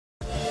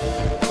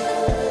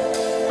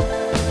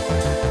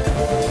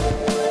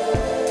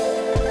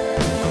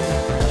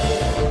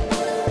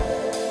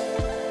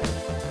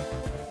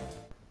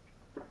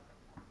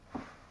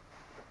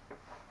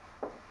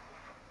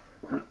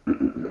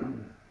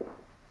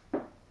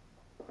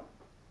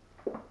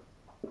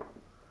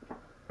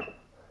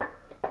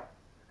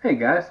Hey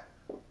guys,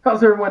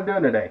 how's everyone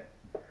doing today?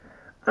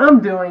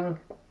 I'm doing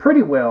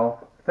pretty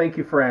well, thank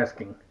you for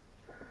asking.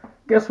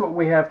 Guess what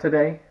we have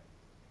today?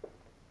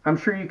 I'm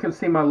sure you can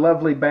see my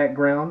lovely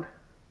background.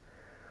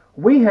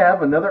 We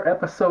have another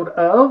episode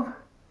of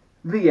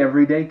The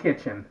Everyday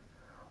Kitchen.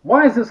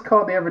 Why is this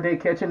called The Everyday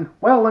Kitchen?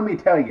 Well, let me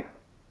tell you.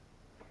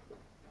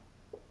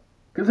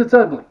 Because it's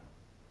ugly.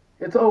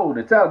 It's old.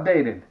 It's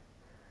outdated.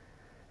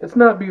 It's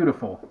not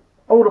beautiful.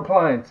 Old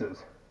appliances.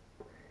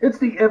 It's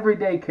the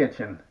everyday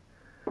kitchen.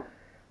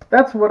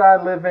 That's what I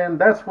live in.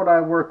 That's what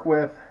I work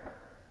with.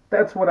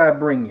 That's what I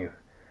bring you.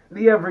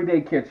 The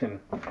everyday kitchen.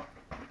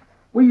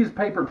 We use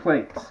paper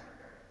plates.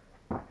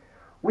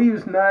 We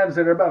use knives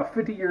that are about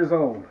 50 years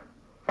old.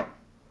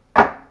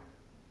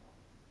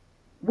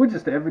 We're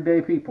just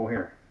everyday people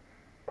here.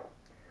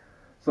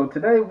 So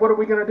today, what are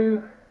we going to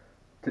do?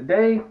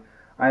 Today,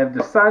 I have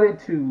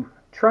decided to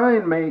try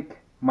and make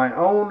my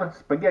own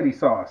spaghetti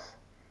sauce.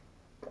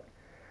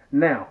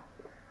 Now,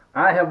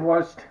 I have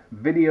watched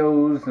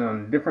videos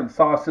on different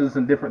sauces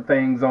and different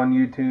things on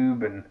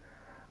YouTube, and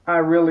I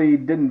really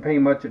didn't pay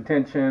much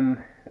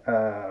attention,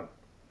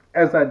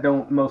 as I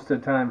don't most of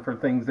the time for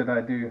things that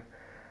I do.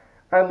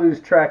 I lose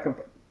track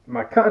of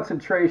my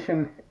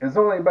concentration is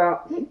only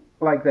about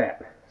like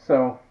that.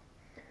 So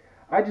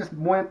I just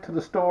went to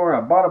the store,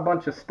 I bought a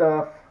bunch of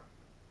stuff,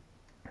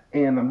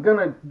 and I'm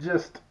gonna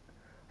just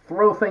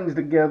throw things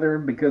together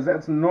because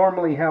that's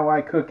normally how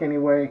I cook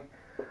anyway.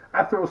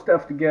 I throw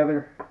stuff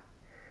together.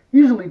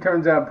 Usually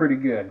turns out pretty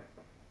good.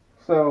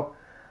 So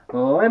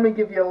let me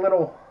give you a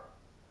little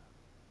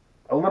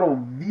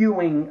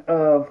viewing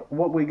of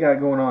what we got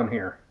going on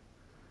here.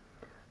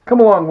 Come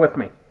along with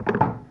me.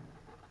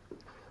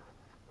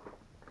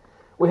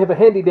 We have a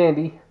handy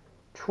dandy,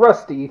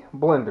 trusty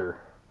blender.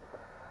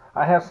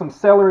 I have some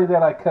celery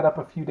that I cut up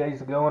a few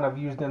days ago and I've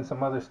used in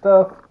some other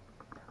stuff.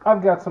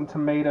 I've got some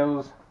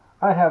tomatoes.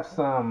 I have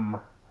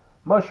some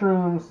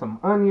mushrooms, some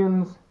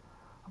onions,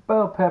 a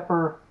bell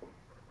pepper,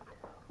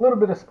 a little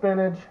bit of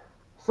spinach,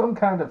 some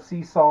kind of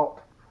sea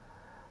salt,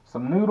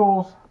 some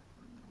noodles,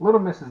 little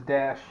Mrs.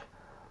 Dash,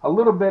 a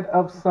little bit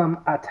of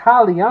some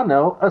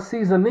Italiano, a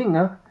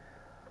seasoning,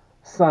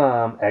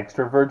 some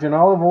extra virgin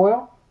olive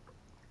oil,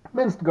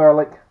 minced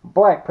garlic,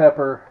 black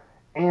pepper,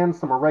 and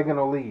some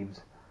oregano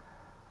leaves.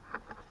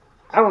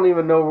 I don't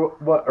even know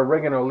what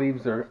oregano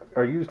leaves are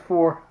used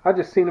for. I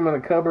just seen them in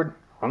the cupboard.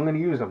 I'm going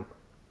to use them.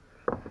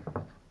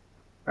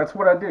 That's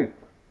what I do.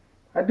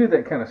 I do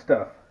that kind of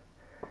stuff.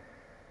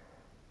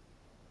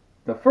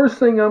 The first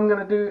thing I'm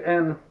going to do,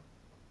 and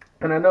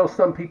I know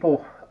some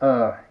people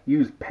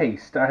use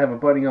paste. I have a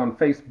buddy on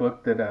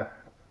Facebook that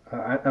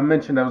I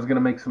mentioned I was going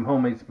to make some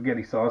homemade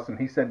spaghetti sauce, and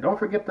he said, don't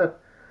forget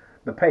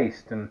the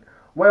paste. And,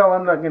 well,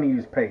 I'm not going to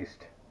use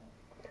paste.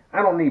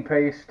 I don't need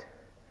paste,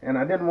 and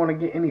I didn't want to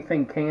get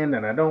anything canned,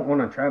 and I don't want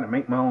to try to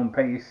make my own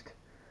paste.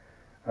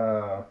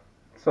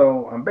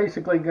 So I'm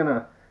basically going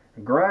to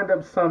grind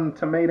up some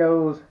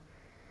tomatoes.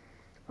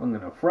 I'm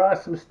going to fry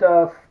some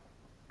stuff,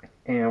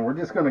 and we're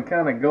just going to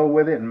kind of go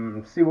with it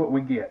and see what we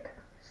get.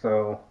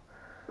 So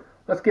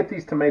let's get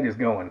these tomatoes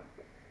going.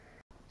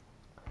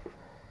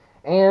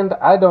 And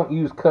I don't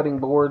use cutting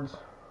boards.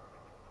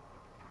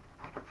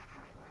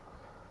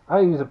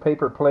 I use a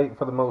paper plate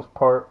for the most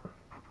part.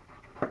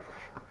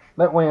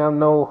 That way I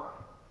know,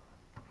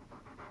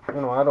 I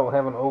don't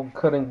have an old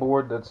cutting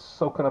board that's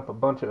soaking up a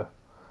bunch of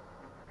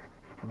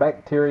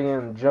bacteria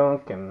and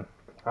junk, and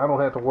I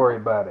don't have to worry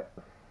about it.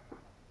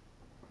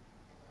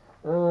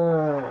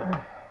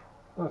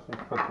 Let's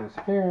just put this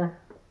here.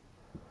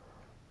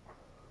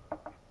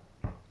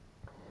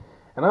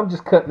 And I'm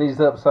just cutting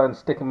these up so I can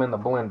stick them in the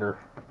blender.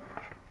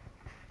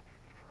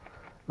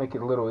 Make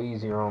it a little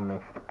easier on me.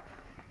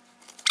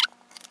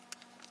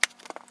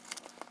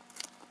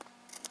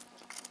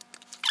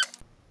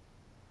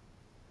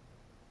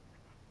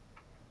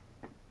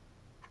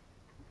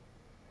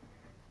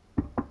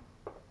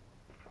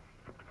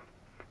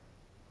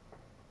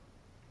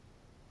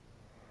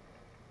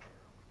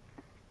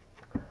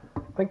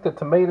 I think the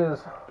tomatoes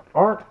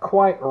aren't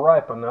quite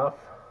ripe enough,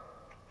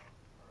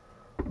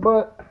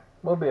 but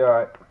we'll be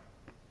alright.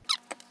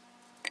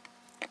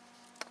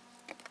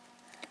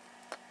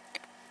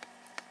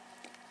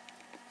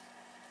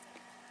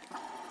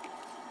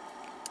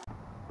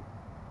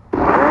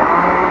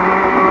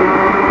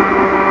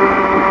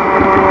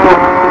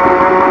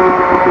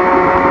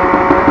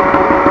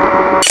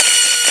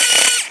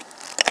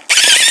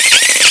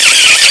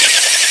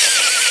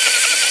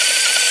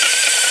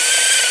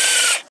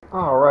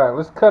 Alright,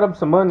 let's cut up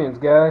some onions,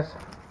 guys.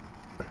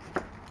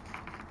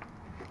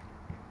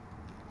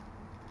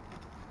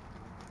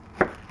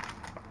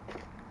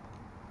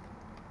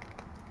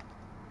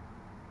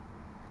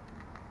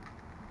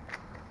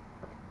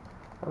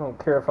 I don't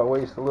care if I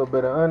waste a little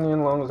bit of onion,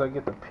 as long as I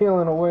get the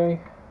peeling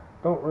away.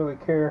 Don't really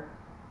care.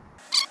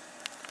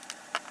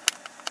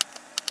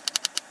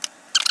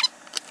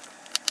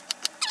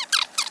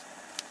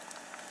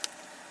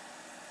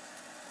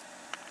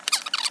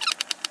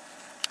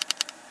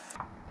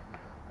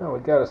 Now we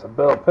got us a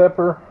bell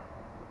pepper.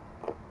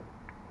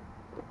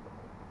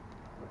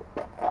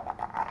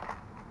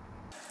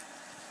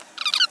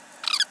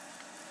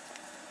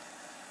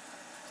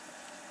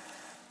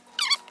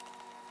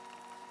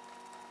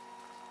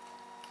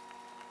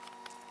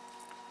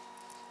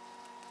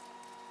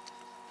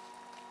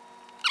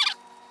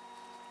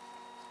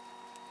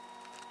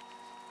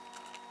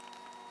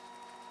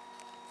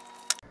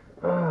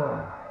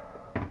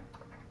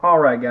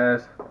 Alright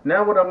guys,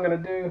 now what I'm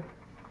going to do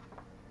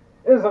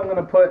is I'm going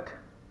to put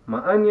my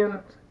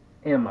onions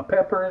and my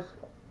peppers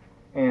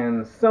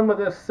and some of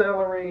this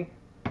celery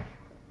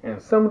and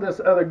some of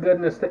this other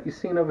goodness that you've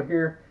seen over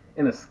here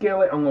in a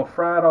skillet. I'm going to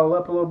fry it all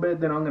up a little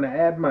bit. Then I'm going to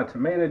add my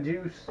tomato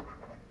juice.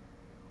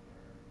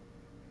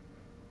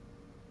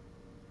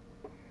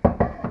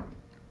 I'm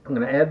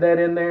going to add that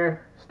in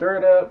there, stir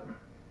it up.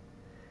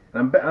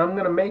 And I'm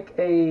going to make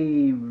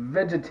a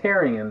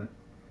vegetarian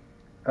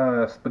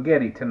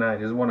spaghetti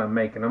tonight is what I'm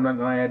making. I'm not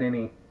going to add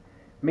any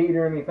meat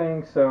or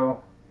anything,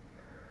 so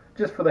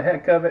just for the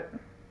heck of it,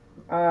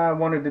 I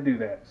wanted to do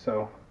that.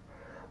 So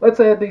let's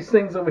add these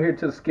things over here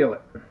to the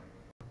skillet.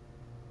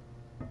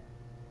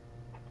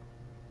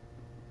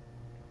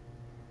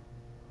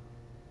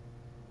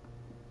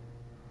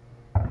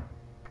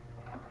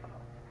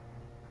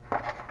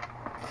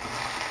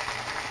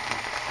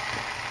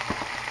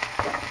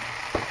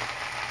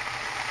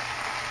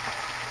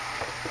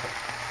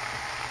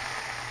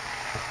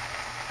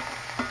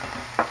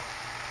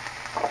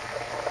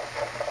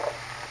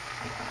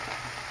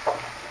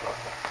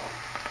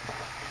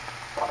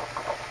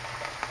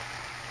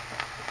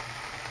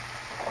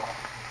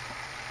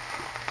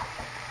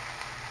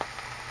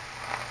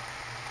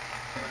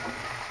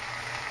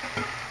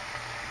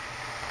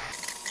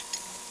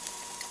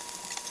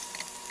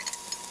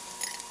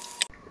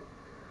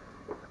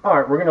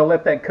 Alright, we're going to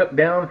let that cook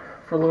down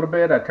for a little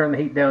bit. I turned the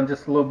heat down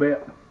just a little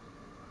bit.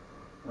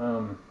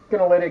 Going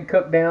to let it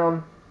cook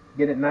down,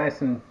 get it nice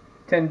and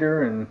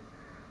tender and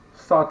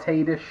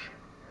sauteed-ish.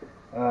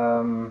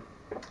 Then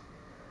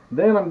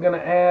I'm going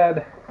to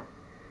add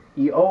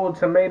the old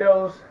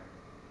tomatoes.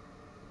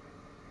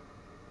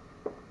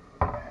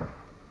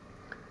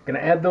 Going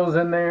to add those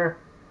in there.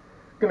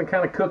 Going to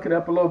kind of cook it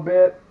up a little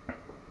bit.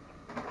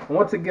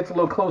 Once it gets a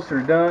little closer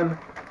to done,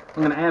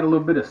 I'm going to add a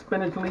little bit of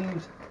spinach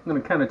leaves. I'm going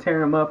to kind of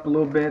tear them up a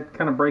little bit,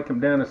 kind of break them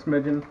down a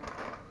smidgen.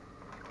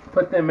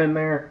 Put them in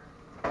there.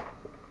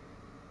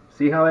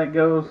 See how that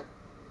goes?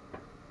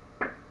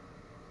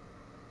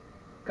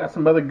 Got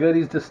some other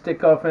goodies to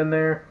stick off in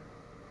there.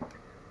 I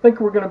think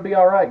we're going to be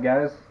alright,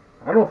 guys.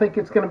 I don't think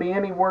it's going to be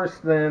any worse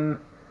than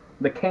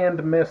the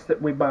canned mist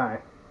that we buy.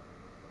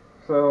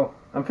 So,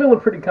 I'm feeling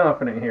pretty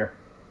confident here.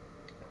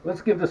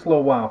 Let's give this a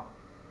little while.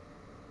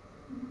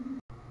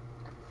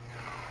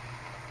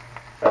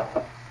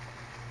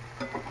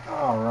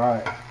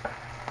 Alright.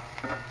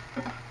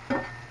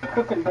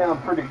 Cooking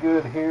down pretty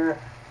good here.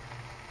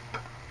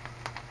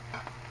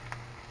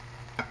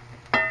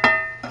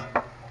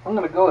 I'm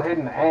going to go ahead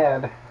and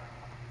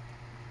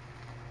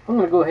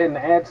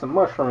add some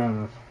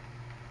mushrooms.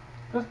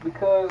 Just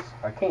because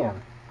I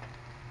can.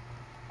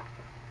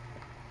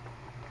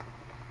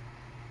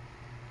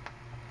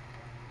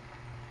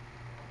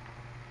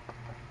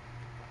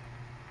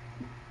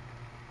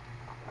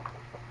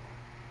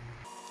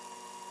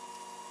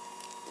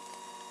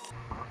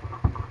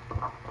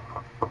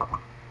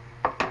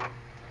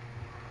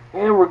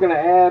 And we're going to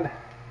add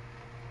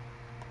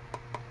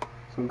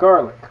some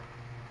garlic.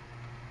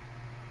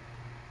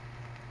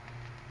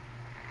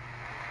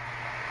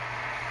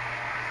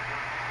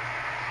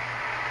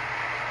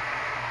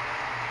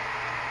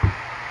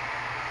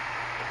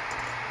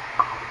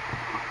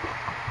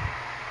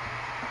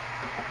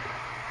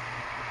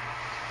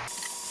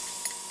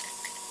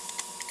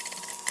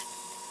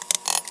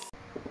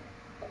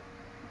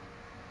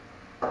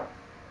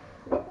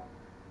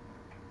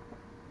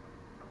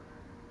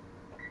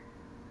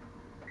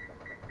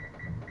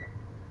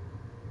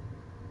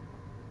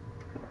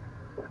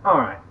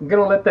 Alright, I'm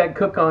going to let that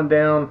cook on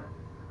down.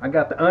 I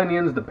got the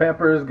onions, the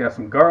peppers, got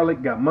some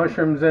garlic, got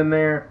mushrooms in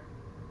there.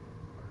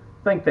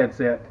 I think that's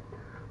it.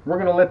 We're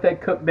going to let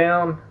that cook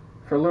down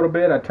for a little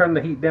bit. I turned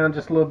the heat down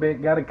just a little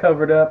bit, got it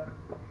covered up.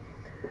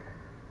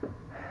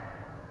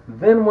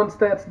 Then once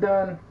that's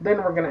done, then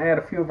we're going to add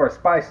a few of our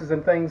spices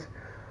and things.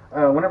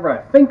 Whenever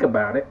I think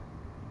about it,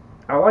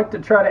 I like to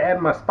try to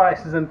add my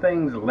spices and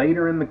things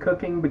later in the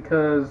cooking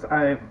because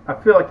I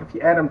feel like if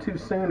you add them too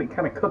soon, it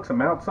kind of cooks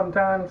them out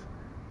sometimes.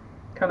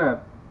 Kind of,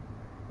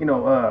 you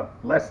know,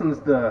 lessens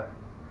the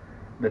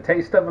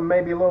taste of them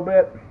maybe a little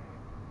bit.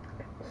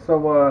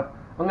 So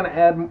I'm going to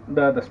add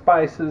the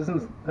spices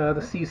and the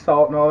sea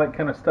salt and all that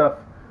kind of stuff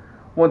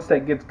once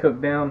that gets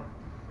cooked down.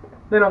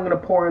 Then I'm going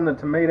to pour in the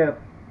tomato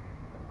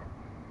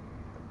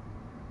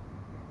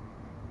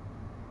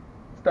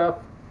stuff.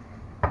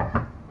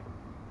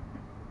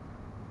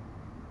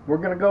 We're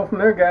going to go from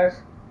there,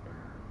 guys.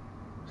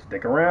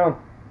 Stick around.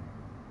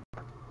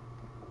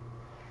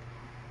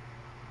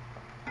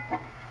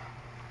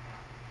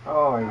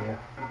 Oh yeah,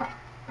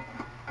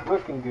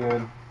 looking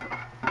good.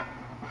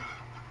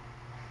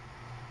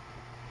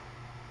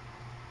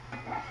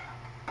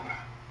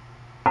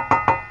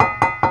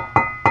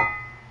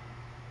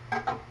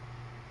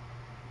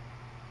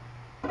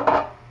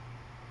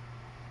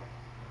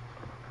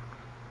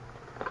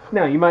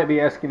 Now you might be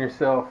asking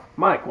yourself,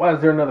 Mike, why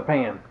is there another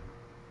pan?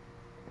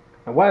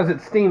 And why is it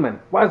steaming?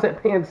 Why is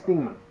that pan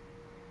steaming?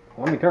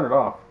 Well, let me turn it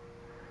off.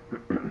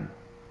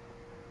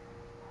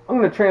 I'm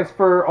going to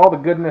transfer all the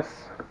goodness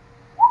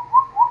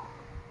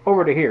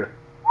over to here.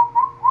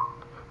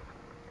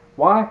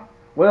 Why?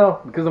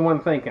 Well, because of one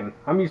thinking.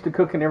 I'm used to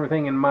cooking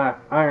everything in my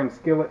iron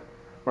skillet,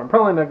 but I'm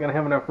probably not going to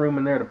have enough room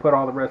in there to put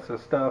all the rest of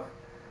the stuff.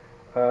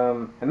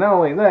 And not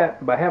only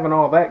that, by having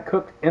all that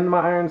cooked in my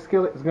iron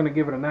skillet is going to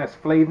give it a nice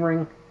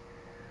flavoring,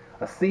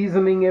 a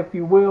seasoning, if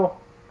you will.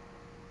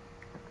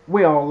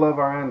 We all love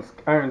our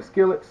iron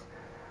skillets.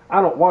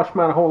 I don't wash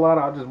mine a whole lot.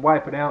 I'll just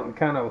wipe it out and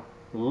kind of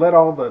let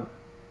all the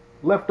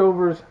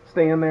leftovers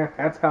stay in there.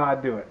 That's how I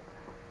do it.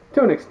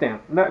 To an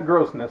extent. Not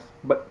grossness,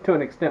 but to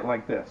an extent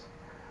like this.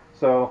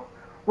 So,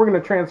 we're going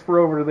to transfer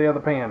over to the other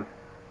pan.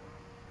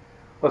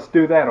 Let's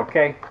do that,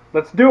 okay?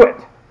 Let's do it!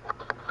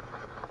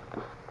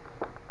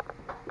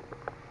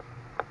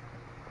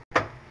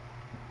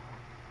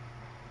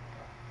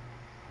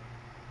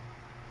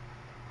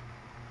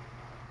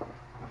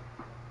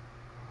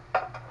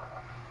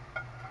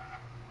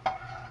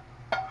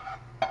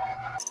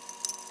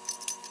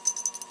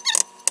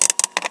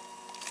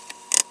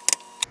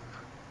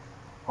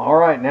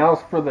 Alright, now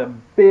it's for the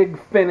big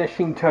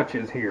finishing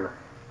touches here.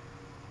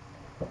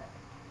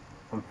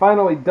 I'm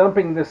finally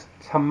dumping this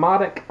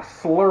tomatic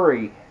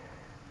slurry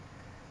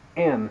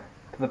into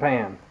the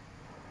pan.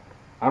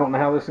 I don't know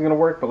how this is going to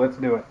work, but let's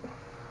do it.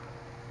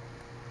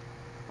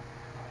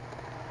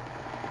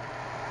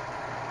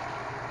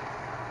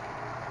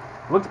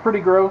 Looks pretty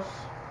gross.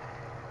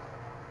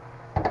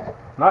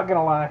 Not going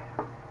to lie.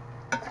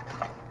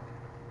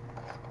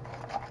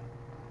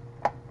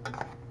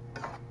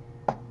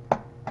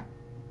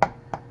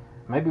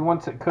 Maybe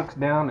once it cooks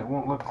down, it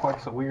won't look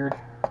quite so weird.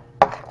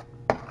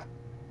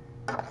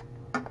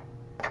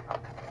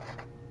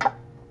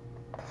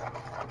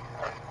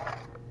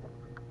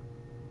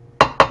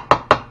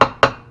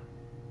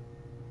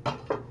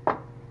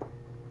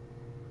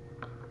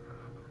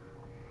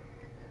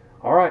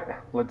 Alright,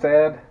 let's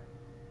add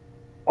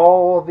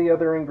all the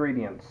other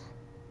ingredients.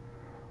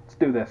 Let's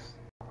do this.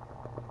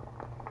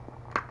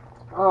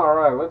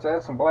 Alright, let's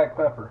add some black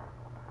pepper.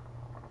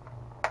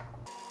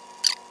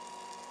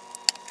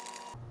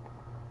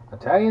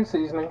 Italian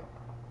seasoning.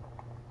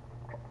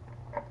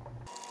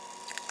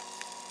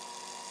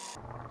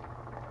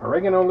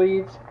 Oregano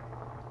leaves.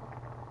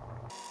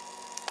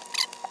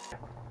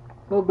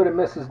 A little bit of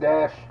Mrs.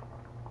 Dash.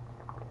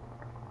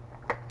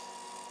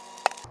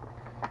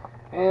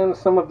 And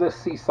some of this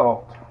sea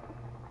salt.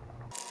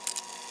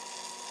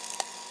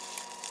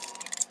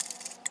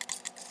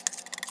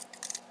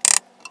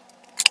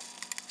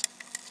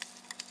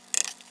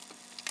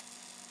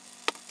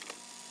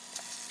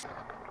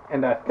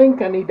 And I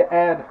think I need to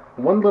add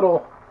one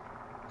little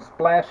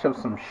splash of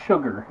some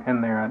sugar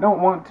in there. I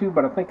don't want to,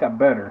 but I think I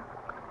better.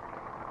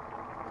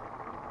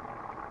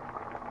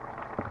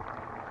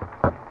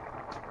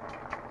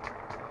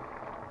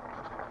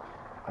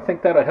 I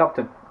think that'll help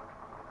to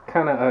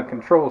kind of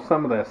control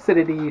some of the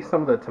acidity,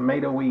 some of the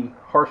tomatoey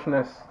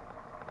harshness.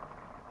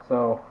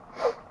 So,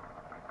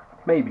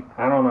 maybe.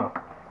 I don't know.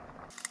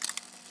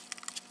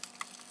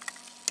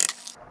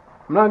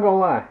 I'm not gonna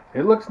lie,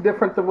 it looks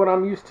different than what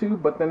I'm used to,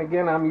 but then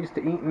again, I'm used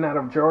to eating out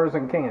of jars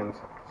and cans.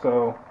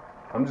 So,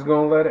 I'm just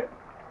gonna let it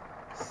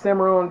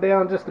simmer on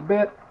down just a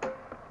bit.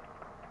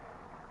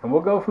 And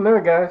we'll go from there,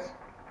 guys.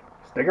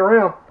 Stick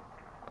around.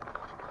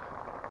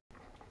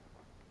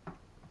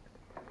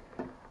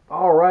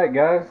 Alright,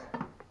 guys.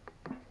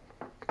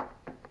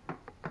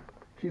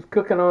 She's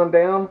cooking on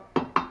down.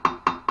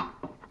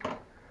 I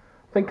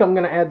think I'm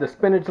gonna add the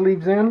spinach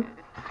leaves in.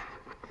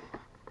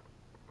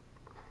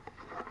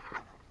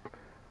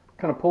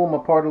 Kind of pull them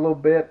apart a little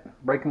bit,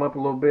 break them up a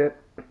little bit,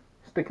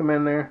 stick them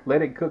in there,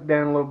 let it cook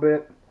down a little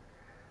bit.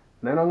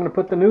 Then I'm going to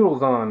put the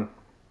noodles on.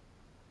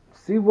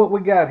 See what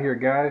we got here,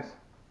 guys.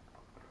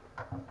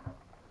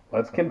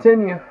 Let's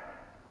continue.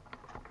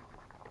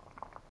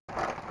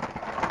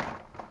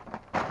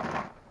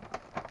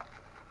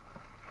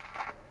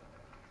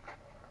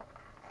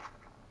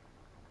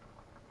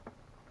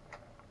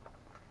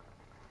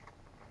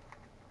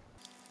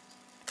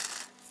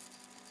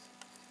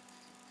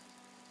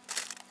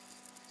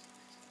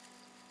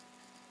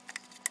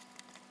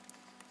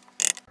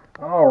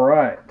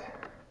 Alright,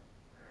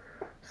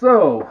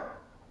 so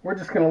we're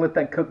just going to let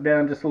that cook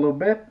down just a little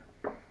bit.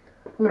 I'm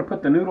going to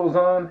put the noodles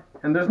on,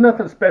 and there's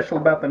nothing special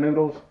about the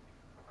noodles.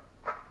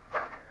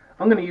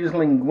 I'm going to use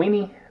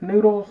linguine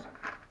noodles.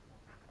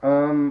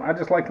 I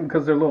just like them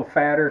because they're a little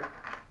fatter.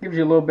 Gives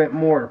you a little bit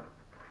more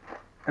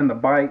in the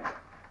bite.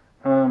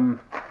 The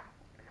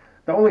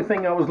only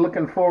thing I was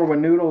looking for with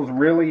noodles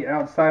really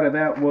outside of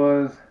that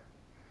was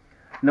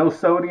no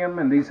sodium,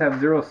 and these have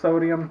 0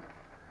 sodium.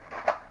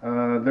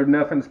 They're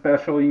nothing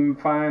special. You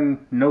can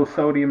find no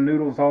sodium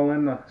noodles all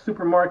in the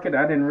supermarket.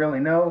 I didn't really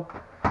know.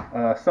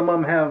 Some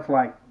of them have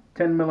like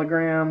 10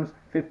 milligrams,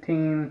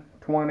 15,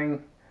 20.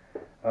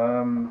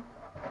 And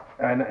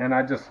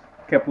I just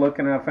kept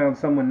looking and I found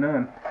some with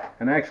none.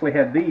 And I actually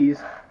had these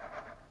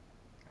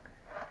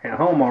at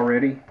home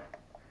already.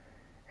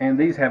 And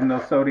these have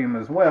no sodium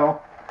as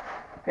well.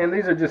 And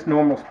these are just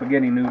normal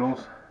spaghetti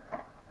noodles.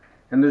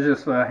 And there's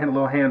just a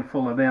little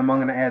handful of them. I'm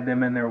going to add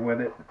them in there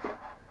with it.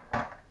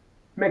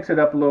 Mix it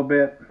up a little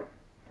bit.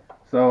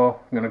 So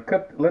I'm gonna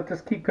let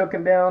this keep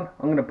cooking down.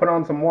 I'm gonna put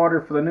on some water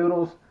for the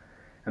noodles,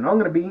 and I'm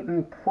gonna be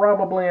eating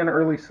probably an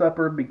early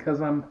supper because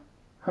I'm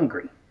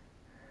hungry.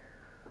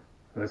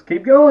 Let's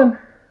keep going.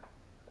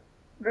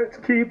 Let's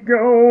keep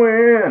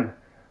going.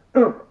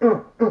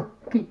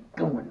 Keep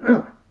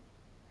going.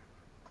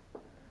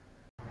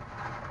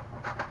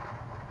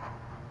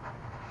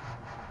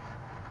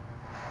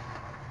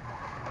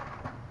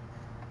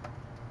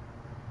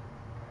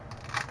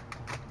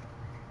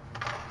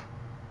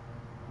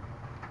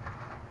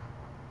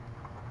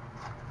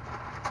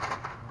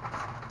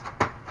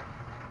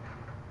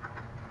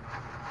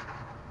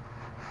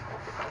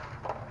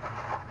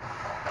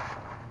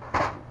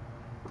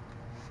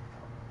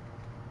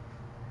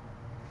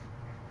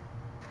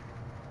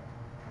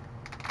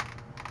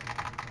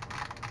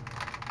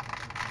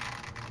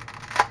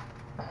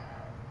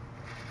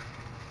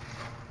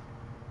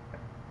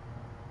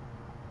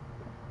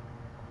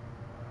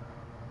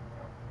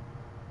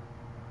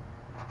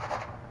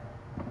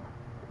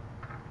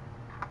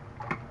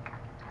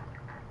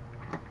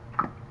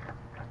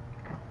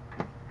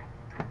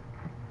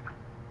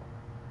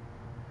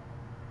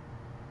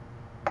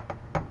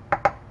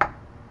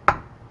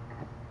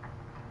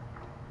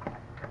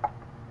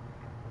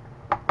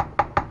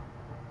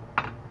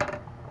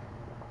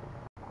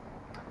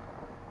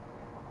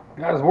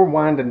 Guys, we're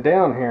winding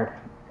down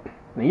here.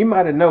 Now you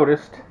might have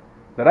noticed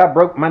that I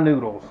broke my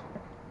noodles.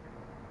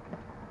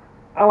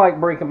 I like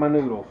breaking my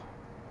noodles.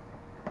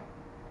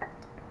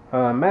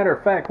 Matter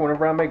of fact,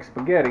 whenever I make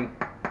spaghetti,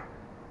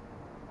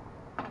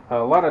 a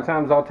lot of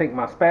times I'll take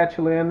my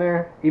spatula in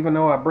there, even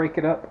though I break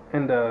it up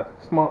into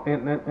small,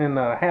 in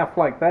half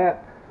like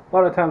that. A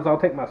lot of times I'll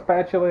take my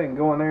spatula and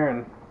go in there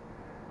and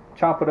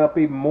chop it up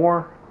even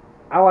more.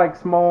 I like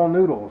small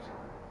noodles.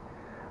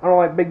 I don't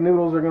like big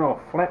noodles. They're gonna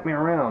flap me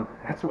around.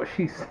 That's what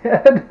she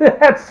said.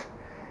 That's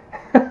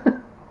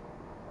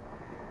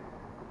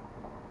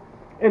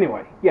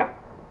anyway. Yeah,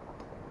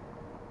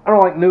 I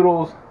don't like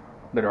noodles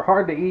that are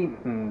hard to eat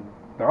and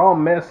they're all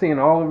messy and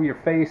all over your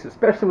face,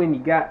 especially when you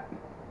got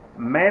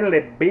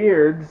manly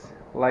beards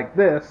like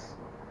this.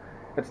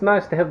 It's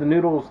nice to have the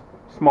noodles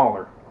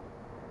smaller.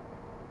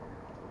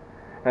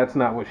 That's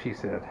not what she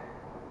said.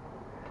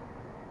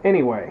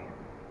 Anyway,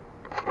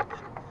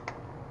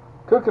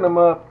 cooking them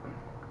up.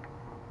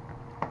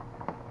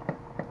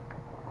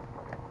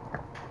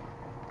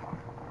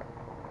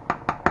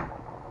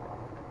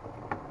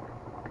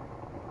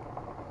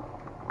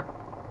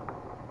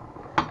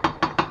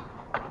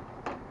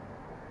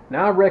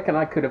 Now I reckon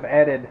I could have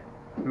added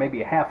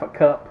maybe a half a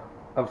cup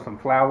of some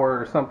flour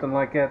or something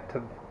like that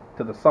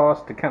to the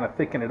sauce to kind of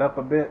thicken it up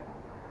a bit.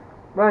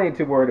 But I ain't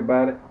too worried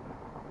about it.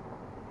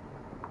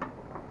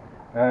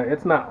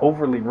 It's not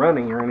overly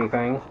runny or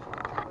anything.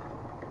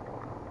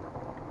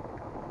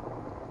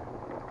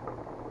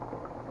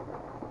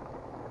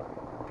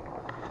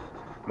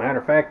 Matter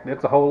of fact,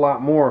 it's a whole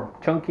lot more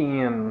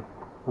chunky and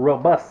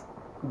robust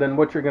than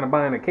what you're going to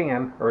buy in a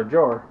can or a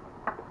jar.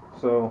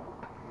 So,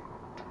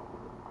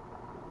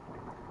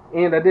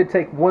 and I did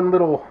take one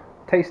little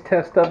taste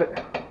test of it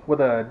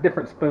with a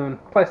different spoon,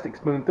 plastic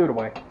spoon, threw it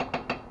away.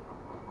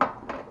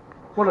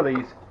 One of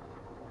these.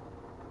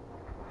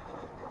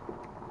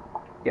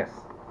 Yes.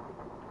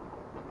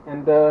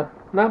 And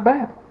not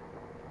bad.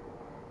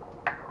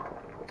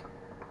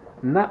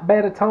 Not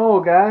bad at all,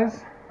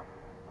 guys.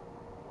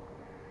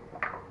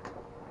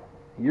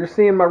 You're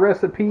seeing my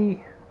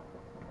recipe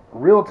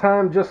real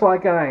time just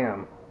like I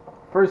am.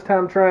 First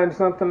time trying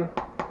something,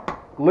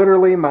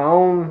 literally my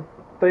own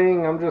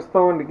thing I'm just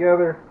throwing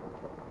together.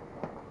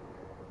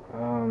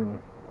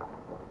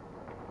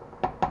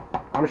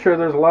 I'm sure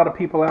there's a lot of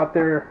people out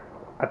there,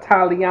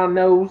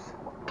 Italianos,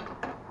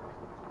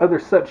 other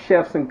such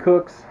chefs and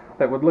cooks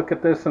that would look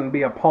at this and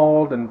be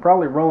appalled and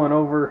probably rolling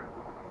over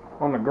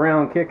on the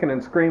ground kicking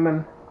and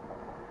screaming.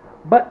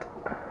 But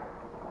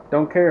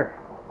don't care.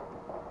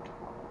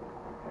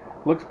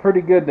 Looks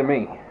pretty good to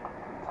me.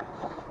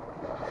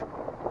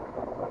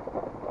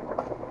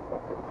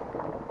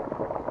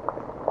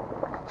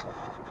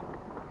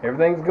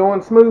 Everything's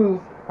going smooth.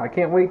 I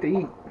can't wait to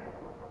eat.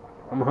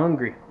 I'm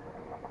hungry.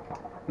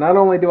 Not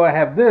only do I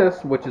have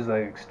this, which is an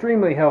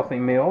extremely healthy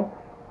meal,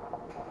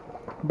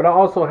 but I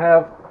also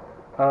have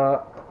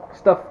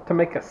stuff to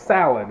make a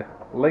salad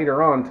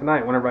later on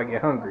tonight whenever I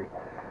get hungry.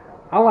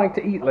 I like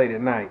to eat late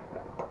at night.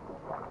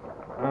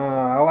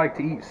 I like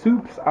to eat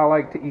soups. I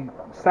like to eat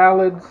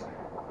salads.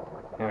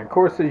 And of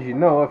course, as you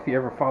know, if you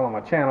ever follow my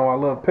channel, I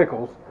love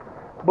pickles.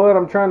 But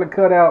I'm trying to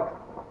cut out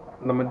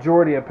the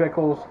majority of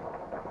pickles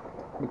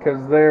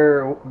because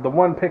the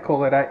one pickle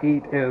that I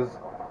eat is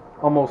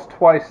almost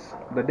twice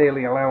the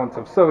daily allowance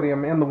of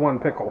sodium in the one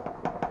pickle.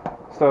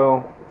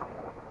 So,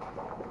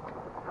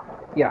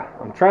 yeah,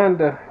 I'm trying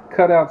to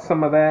cut out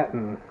some of that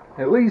and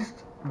at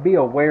least be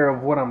aware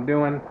of what I'm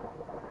doing.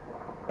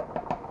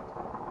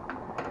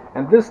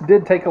 And this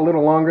did take a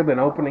little longer than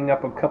opening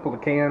up a couple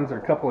of cans or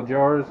a couple of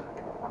jars.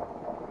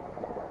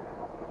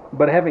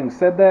 But having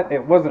said that,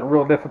 it wasn't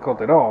real difficult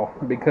at all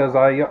because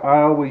I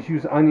always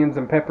use onions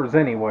and peppers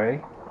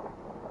anyway.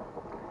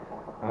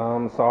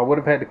 So I would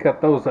have had to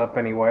cut those up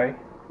anyway.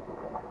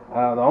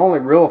 The only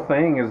real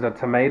thing is the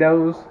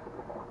tomatoes.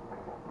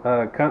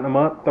 Cutting them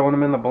up, throwing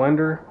them in the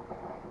blender.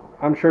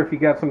 I'm sure if you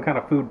got some kind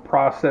of food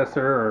processor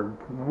or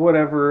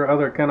whatever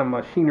other kind of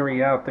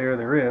machinery out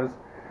there is,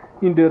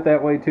 you can do it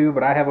that way too,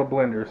 but I have a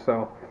blender,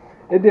 so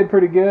it did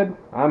pretty good.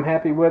 I'm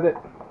happy with it.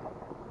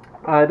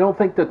 I don't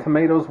think the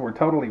tomatoes were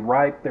totally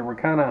ripe. They were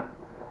kind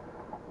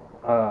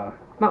of,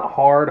 not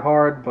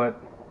hard,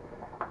 but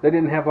they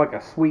didn't have like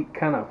a sweet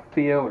kind of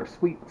feel or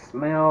sweet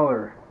smell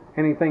or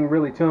anything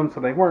really to them, so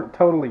they weren't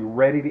totally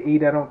ready to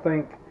eat, I don't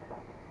think.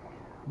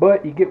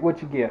 But you get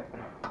what you get.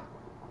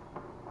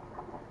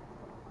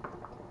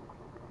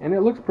 And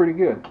it looks pretty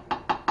good.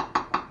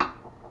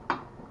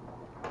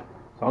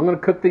 So I'm going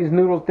to cook these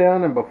noodles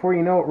down, and before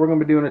you know it, we're going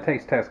to be doing a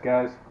taste test,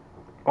 guys.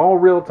 All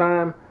real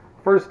time.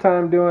 First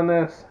time doing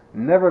this.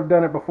 Never have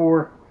done it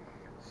before.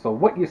 So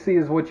what you see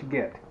is what you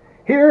get.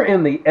 Here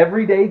in the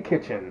everyday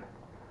kitchen.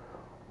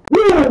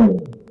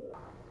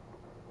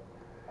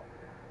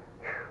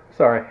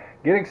 Sorry.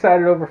 Get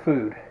excited over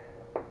food.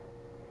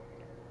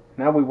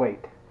 Now we wait.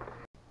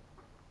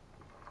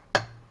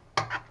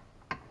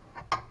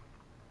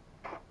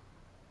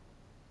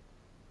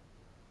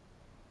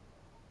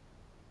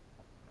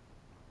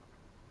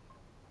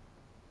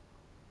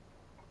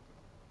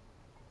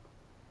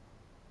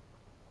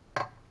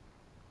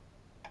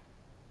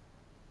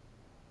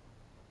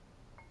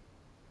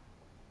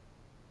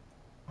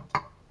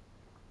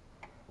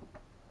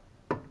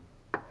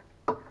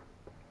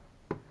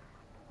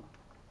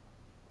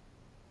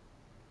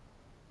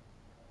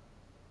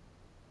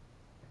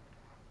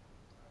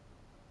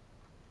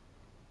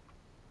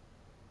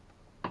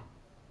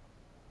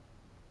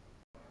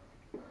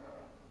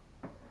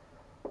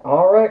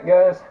 Alright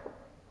guys,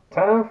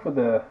 time for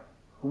the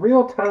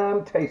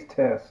real-time taste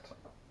test.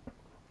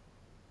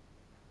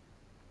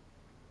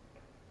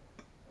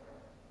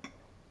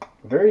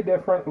 Very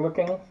different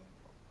looking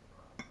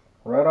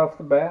right off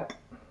the bat.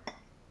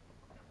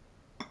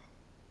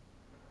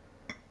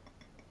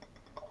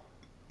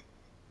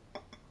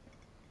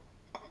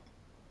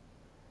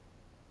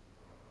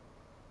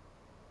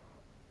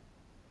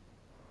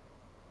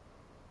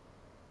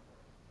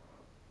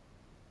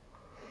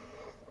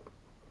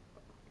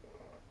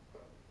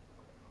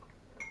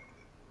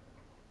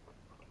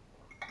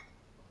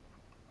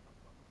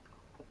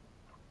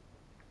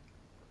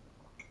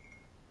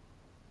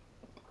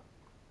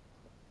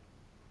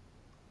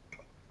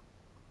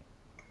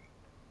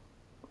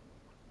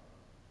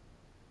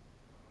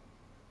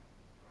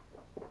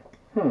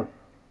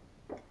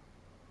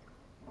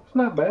 It's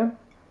not bad.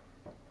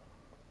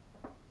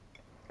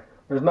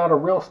 There's not a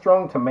real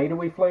strong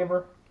tomatoey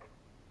flavor.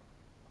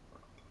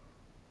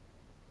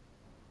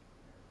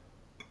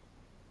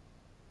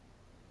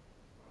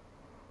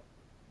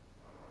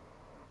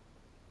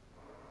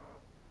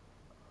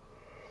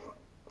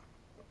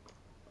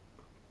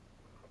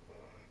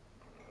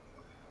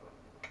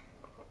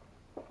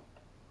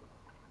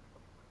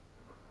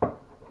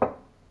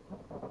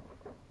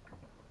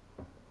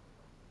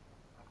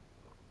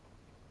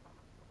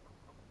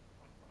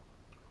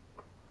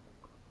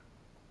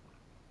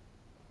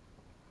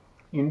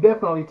 You can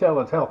definitely tell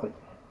it's healthy.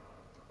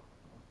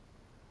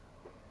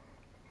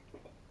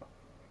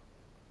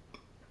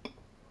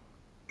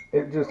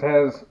 It just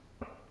has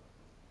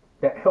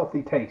that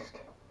healthy taste.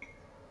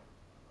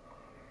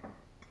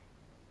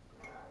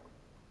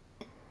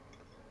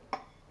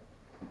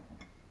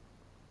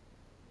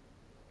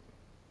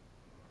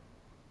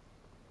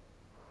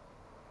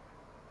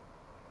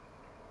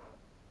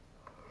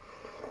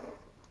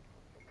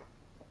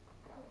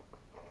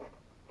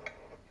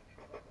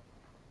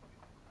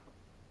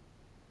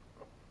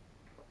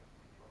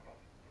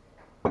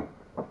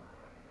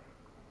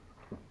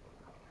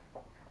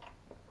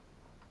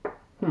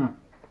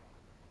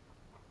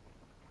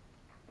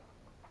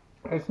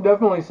 It's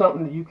definitely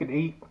something that you could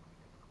eat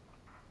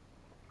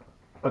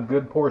a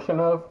good portion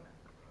of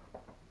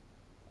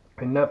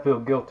and not feel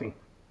guilty.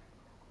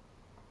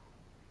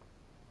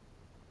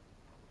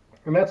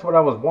 And that's what I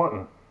was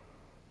wanting.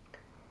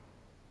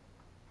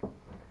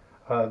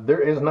 There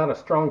is not a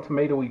strong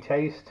tomatoey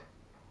taste.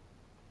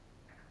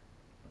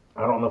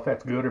 I don't know if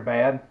that's good or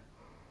bad.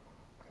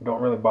 It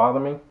don't really bother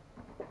me.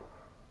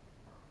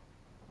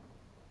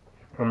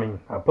 I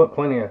mean, I put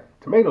plenty of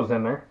tomatoes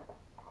in there.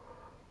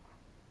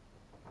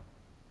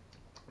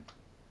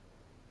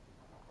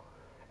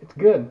 It's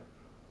good.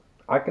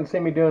 I can see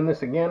me doing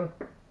this again.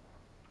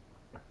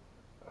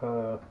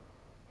 I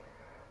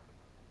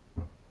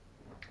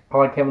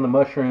like having the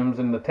mushrooms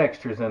and the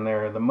textures in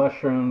there. The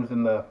mushrooms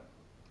and the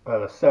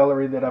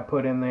celery that I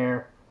put in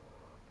there.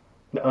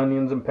 The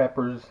onions and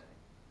peppers.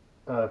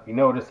 If you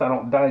notice, I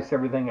don't dice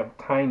everything up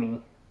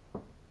tiny.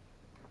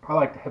 I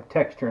like to have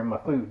texture in my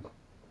foods.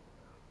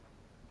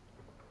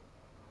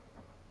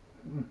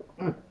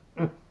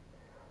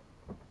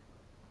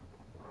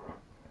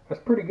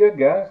 That's pretty good,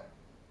 guys.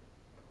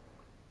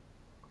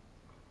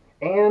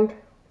 And,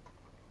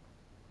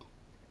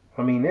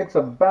 I mean, it's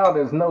about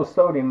as no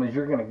sodium as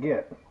you're going to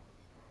get.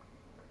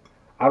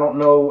 I don't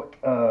know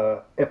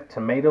if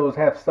tomatoes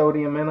have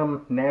sodium in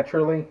them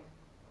naturally.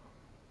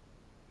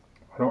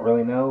 I don't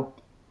really know.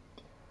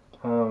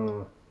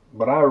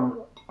 But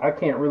I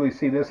can't really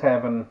see this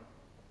having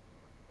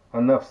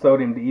enough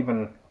sodium to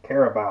even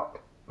care about.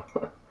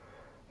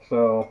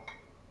 So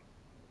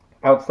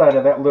outside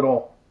of that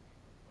little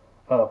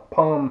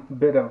palm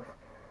bit of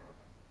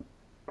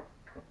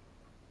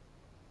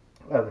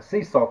the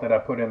sea salt that I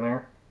put in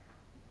there,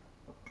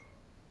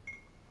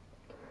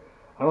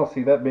 I don't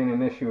see that being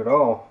an issue at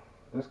all.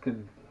 This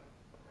could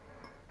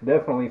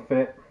definitely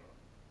fit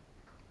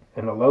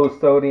in a low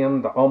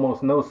sodium to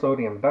almost no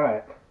sodium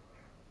diet.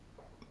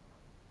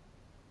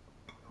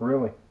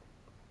 Really.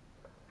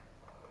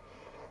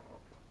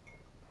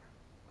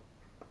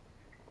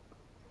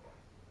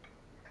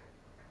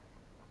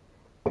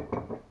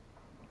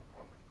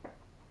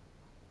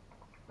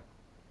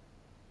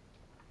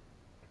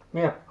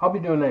 Yeah, I'll be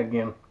doing that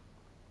again.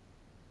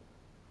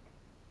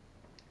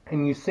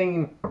 And you've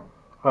seen,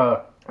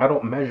 I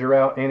don't measure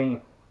out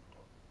any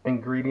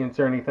ingredients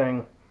or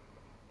anything.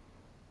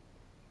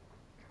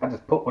 I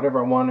just put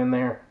whatever I want in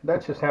there.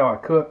 That's just how I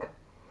cook.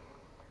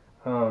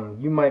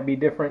 You might be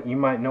different. You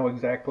might know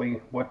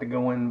exactly what to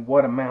go in,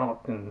 what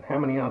amount, and how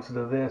many ounces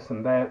of this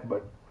and that.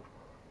 But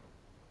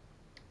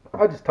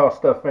I just toss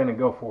stuff in and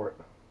go for it.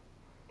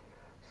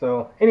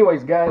 So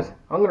anyways, guys,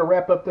 I'm going to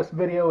wrap up this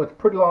video. It's a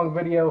pretty long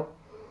video.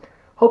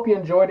 Hope you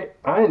enjoyed it.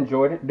 I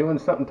enjoyed it, doing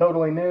something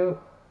totally new.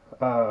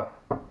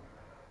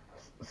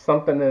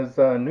 Something as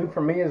new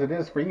for me as it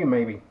is for you,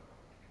 maybe.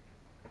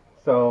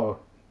 So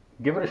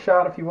give it a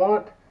shot if you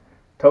want.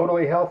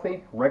 Totally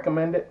healthy.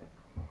 Recommend it.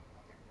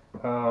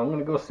 I'm going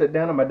to go sit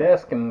down at my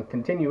desk and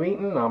continue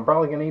eating. I'm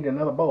probably going to eat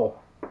another bowl.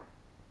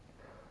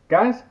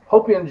 Guys,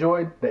 hope you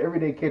enjoyed the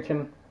Everyday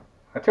Kitchen.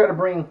 I try to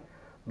bring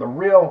the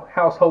real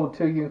household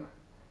to you,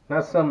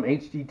 not some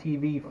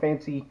HGTV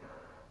fancy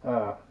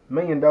 $1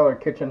 million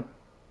kitchen.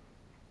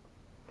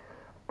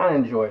 I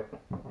enjoy it.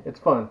 It's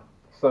fun.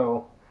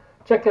 So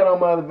check out all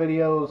my other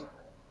videos.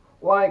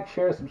 Like,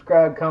 share,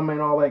 subscribe,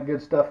 comment, all that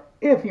good stuff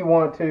if you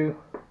want to.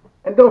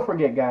 And don't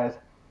forget, guys,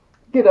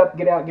 get up,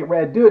 get out, get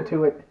rad, do it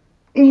to it,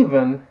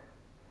 even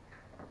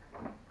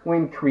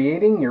when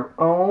creating your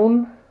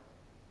own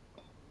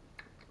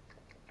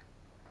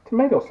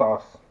tomato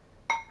sauce.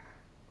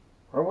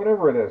 Or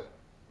whatever it is.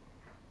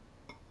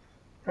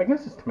 I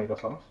guess it's tomato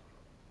sauce.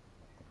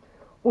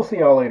 We'll see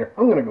y'all later.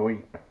 I'm going to go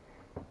eat.